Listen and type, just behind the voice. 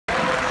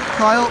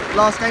Kyle,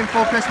 last game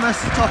before Christmas,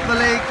 top of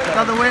the league,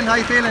 another win, how are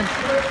you feeling?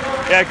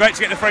 Yeah, great to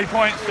get the 3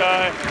 points.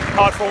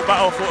 Hard fought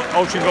battle for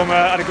Altrincham,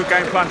 had a good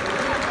game plan.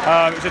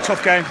 It was a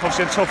tough game,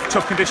 obviously in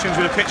tough conditions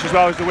with the pitch as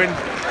well as the wind.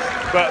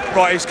 But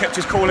right, he's kept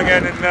his cool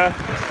again and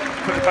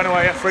put the pen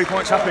away. Yeah, 3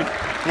 points, happy.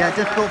 Yeah,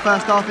 difficult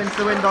first half into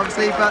the wind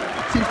obviously, but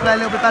seems to play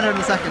a little bit better in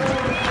the second.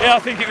 Yeah, I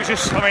think it was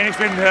just, I mean,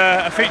 it's been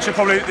a feature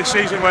probably this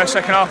season where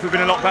second half we've been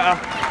a lot better.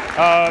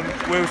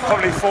 We were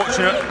probably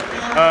fortunate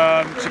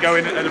to go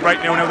in at the break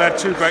 0-0. They had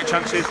 2 great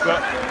chances, but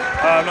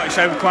like you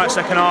say, we quiet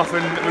second half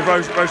and we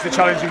rose to the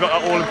challenge and got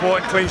that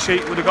all-important clean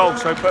sheet with a goal,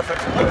 so perfect.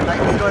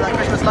 Enjoy that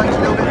Christmas lunch a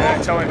little bit more?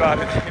 Yeah, tell me about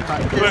it.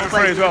 Gluten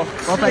free as well.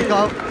 Well played,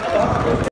 Kyle.